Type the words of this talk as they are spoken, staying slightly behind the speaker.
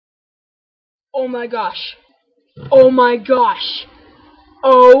Oh my gosh. Oh my gosh.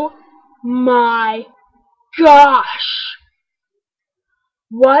 Oh my gosh.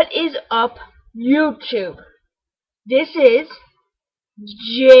 What is up, YouTube? This is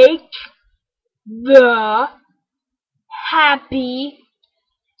Jake the Happy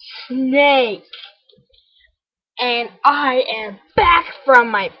Snake. And I am back from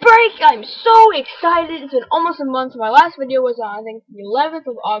my break. I'm so excited. It's been almost a month. My last video was on, I think, the 11th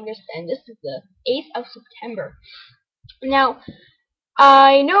of August, and this is the 8th of September. Now,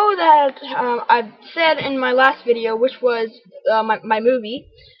 I know that I've said in my last video, which was my movie,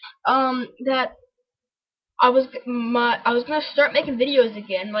 that I was gonna start making videos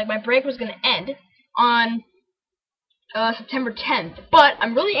again. Like my break was gonna end on September 10th. But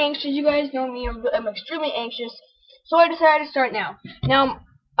I'm really anxious. You guys know me. I'm extremely anxious. So I decided to start now. Now,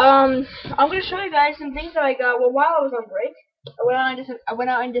 I'm gonna show you guys some things that I got. Well, while I was on break, I went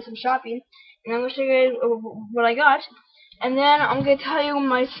out and did some shopping, and I'm gonna show you guys what I got. And then I'm gonna tell you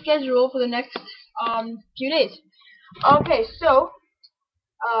my schedule for the next few days. Okay, so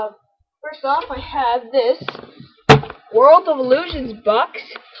first off, I have this World of Illusions box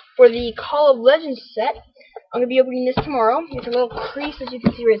for the Call of Legends set. I'm gonna be opening this tomorrow. It's a little crease, as you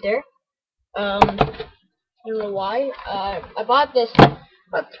can see right there. I don't know why. I bought this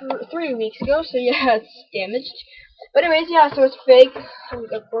about 3 weeks ago, so yeah, it's damaged. But anyways, yeah, so it's fake.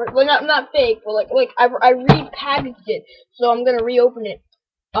 Well, not fake, but like I repackaged it, so I'm gonna reopen it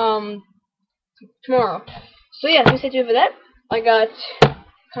tomorrow. So yeah, so stay tuned for that. I got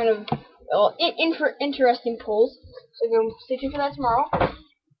kind of interesting pulls, so go stay tuned for that tomorrow.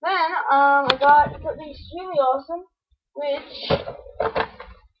 Then I got something extremely awesome, which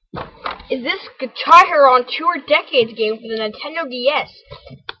is this Guitar Hero on Tour Decades game for the Nintendo DS.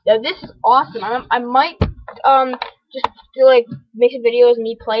 Now this is awesome. I might just do like make some videos of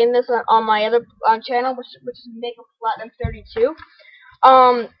me playing this on my other channel, which is Make a Platinum 32.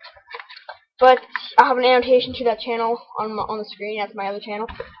 But I have an annotation to that channel on the screen. That's my other channel.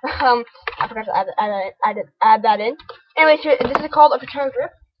 I forgot to add that in. Anyway, so this is called a Guitar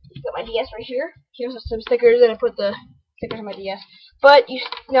Grip. Got my DS right here. Here's some stickers, and I put the stickers on my DS. But you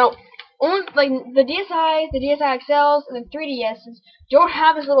know, only like the DSi XLs, and the 3DSs don't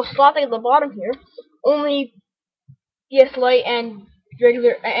have this little slot thing at the bottom here. Only DS Lite and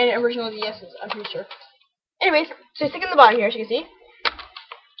regular and original DSs, I'm pretty sure. Anyways, so stick it in the bottom here, as you can see.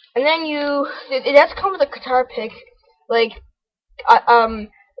 And then it does come with a guitar pick, like a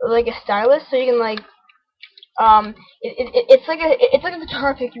stylus, so you can like it's like a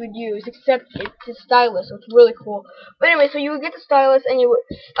guitar pick you would use, except it's a stylus, so it's really cool. But anyway, so you would get the stylus, and you would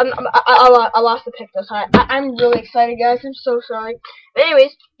I lost the pick though, so I'm really excited, guys. I'm so sorry. But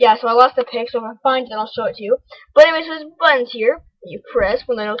anyways, yeah, so I lost the pick, so if I find it, then I'll show it to you. But anyways, so there's buttons here that you press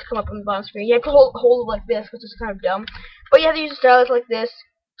when the notes come up on the bottom screen. You have to hold it like this, which is kind of dumb. But you have to use a stylus like this.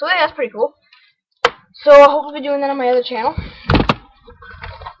 So yeah, that's pretty cool. So I hope to be doing that on my other channel.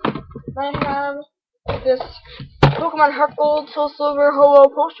 Then I have this Pokemon Heart Gold, Soul Silver, Ho-Oh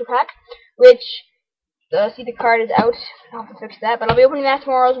poster pack, which see the card is out. I'll have to fix that, but I'll be opening that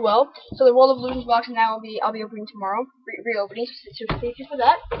tomorrow as well. So the World of Illusions box now I'll be opening tomorrow, reopening. So stay tuned for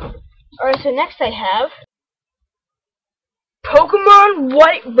that. All right, so next I have Pokemon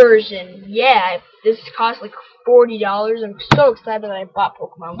White version. Yeah, this cost like $40. I'm so excited that I bought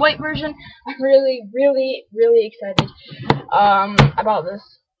Pokemon White version. I'm really excited. I bought this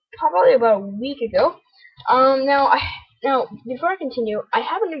probably about a week ago. Now before I continue, I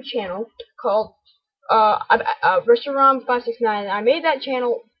have a new channel called Reshiram 569. I made that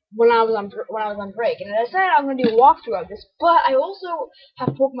channel when I was on break, and I decided I'm gonna do a walkthrough of this. But I also have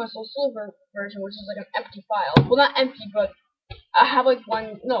Pokemon Soul Silver version, which is like an empty file. Well, not empty, but I have like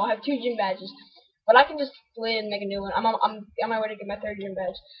I have 2 gym badges, but I can just delete it and make a new one. I'm on my way to get my 3rd gym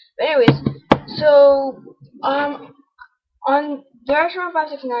badge. But anyways, so on the Reshiram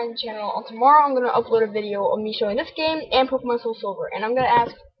 569 channel tomorrow, I'm gonna upload a video of me showing this game and Pokemon Soul Silver, and I'm gonna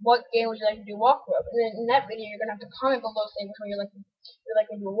ask what game would you like to do a walkthrough of, and then in that video you're gonna have to comment below saying which one you'd like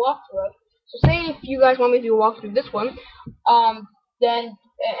to do a walkthrough of. So say if you guys want me to do a walkthrough of this one, then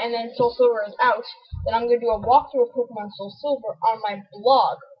Soul Silver is out, then I'm gonna do a walkthrough of Pokemon Soul Silver on my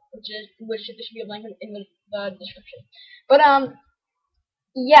blog, which should be a link in the description. But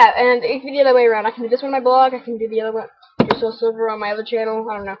yeah, and if you do the other way around, I can do this one on my blog, I can do the other one, do Soul Silver on my other channel,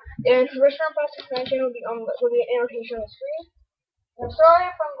 I don't know. And Reshiram 569 channel will be an annotation on the screen. And I'm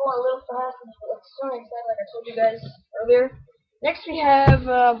sorry if I'm going a little fast, I'm so excited like I told you guys earlier. Next we have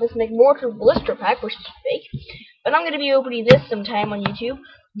this McMortar Blister Pack, which is fake. But I'm going to be opening this sometime on YouTube.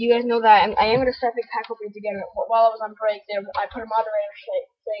 You guys know that I am going to start big pack openings again. While I was on break, I put a moderator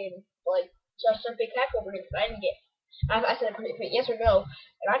saying, like, start big pack opening because I didn't get. I said put yes or no,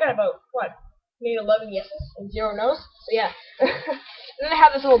 and I got about what, maybe 11 yeses and 0 nos. So yeah. And then I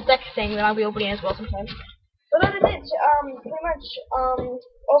have this little deck thing that I'll be opening as well sometimes. But that's it. Pretty much.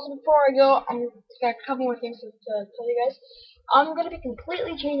 Also before I go, I'm got a couple more things to tell you guys. I'm gonna be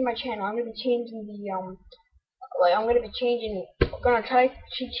completely changing my channel. I'm gonna be changing the like I'm gonna be changing. Gonna try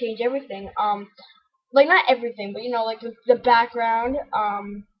to change everything. Like not everything, but you know, like the background.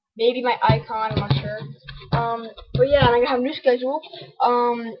 Maybe my icon. I'm not sure. But yeah, and I have a new schedule.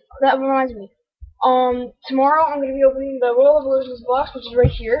 That reminds me. Tomorrow I'm gonna be opening the World of Illusions box, which is right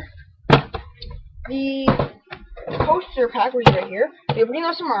here. The poster pack, which is right here. We're opening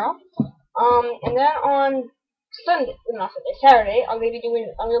those tomorrow. And then on Sunday, not Sunday, Saturday, I'm gonna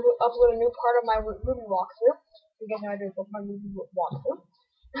upload a new part of my movie walkthrough. You guys know I do my movie walkthrough.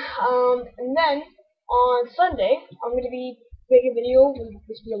 And then on Sunday, I'm gonna be making a video,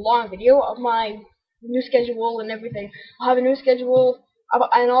 which will be a long video of my new schedule and everything. I'll have a new schedule,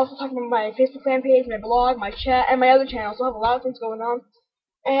 and also talking about my Facebook fan page, my blog, my chat, and my other channels. So I'll have a lot of things going on.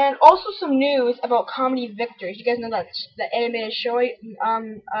 And also some news about Comedy Victories. You guys know that animated show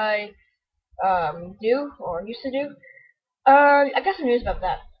I do or used to do. I got some news about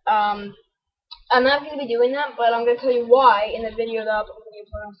that. I'm not gonna be doing that, but I'm gonna tell you why in the video that I'll be uploading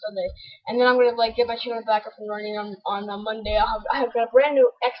on Sunday. And then I'm gonna like get my channel back up and running on Monday. I have got a brand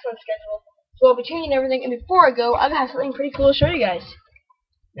new excellent schedule, so I'll be changing everything. And before I go, I have something pretty cool to show you guys.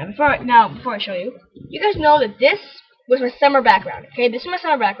 Before I show you, you guys know that this was my summer background. Okay, this is my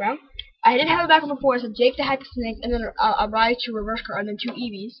summer background. I didn't have a background before. It said Jake the Happy Snake, and then a Ride to Reverse Car, and then 2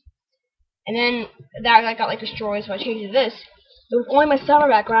 Eevees. And then that got like destroyed, so I changed to this. It was only my summer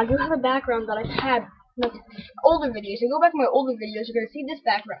background. I do have a background that I've had like older videos. So go back to my older videos. You're gonna see this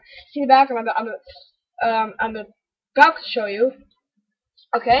background. See the background I'm about to show you.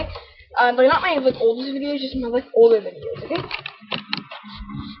 Okay, but not my like oldest videos, just my like older videos. Okay.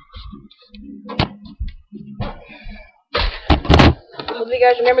 Hope you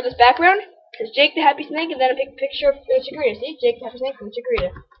guys remember this background. It's Jake the Happy Snake, and then a picture of Chikorita. See, Jake the Happy Snake and Chikorita.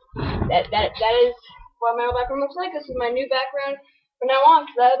 That is what my old background looks like. This is my new background from now on,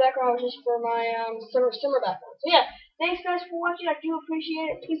 because that background was just for my summer background. So yeah, thanks guys for watching. I do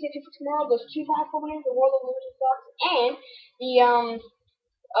appreciate it. Please stay tuned for tomorrow. Those 2 pack openings, the World of Illusions box, and the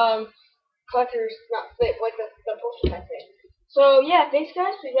collector's not fit like the poster pack thing. So yeah, thanks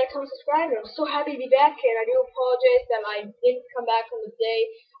guys. Please like, comment, subscribe. I'm so happy to be back, and I do apologize that I didn't come back on the day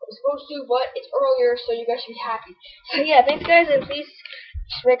I was supposed to, but it's earlier, so you guys should be happy. So yeah, thanks guys, and please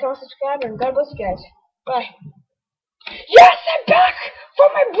like, comment, subscribe, and God bless you guys. Bye. Yes, I'm back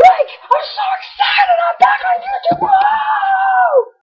from my break. I'm so excited. I'm back on YouTube. Whoa!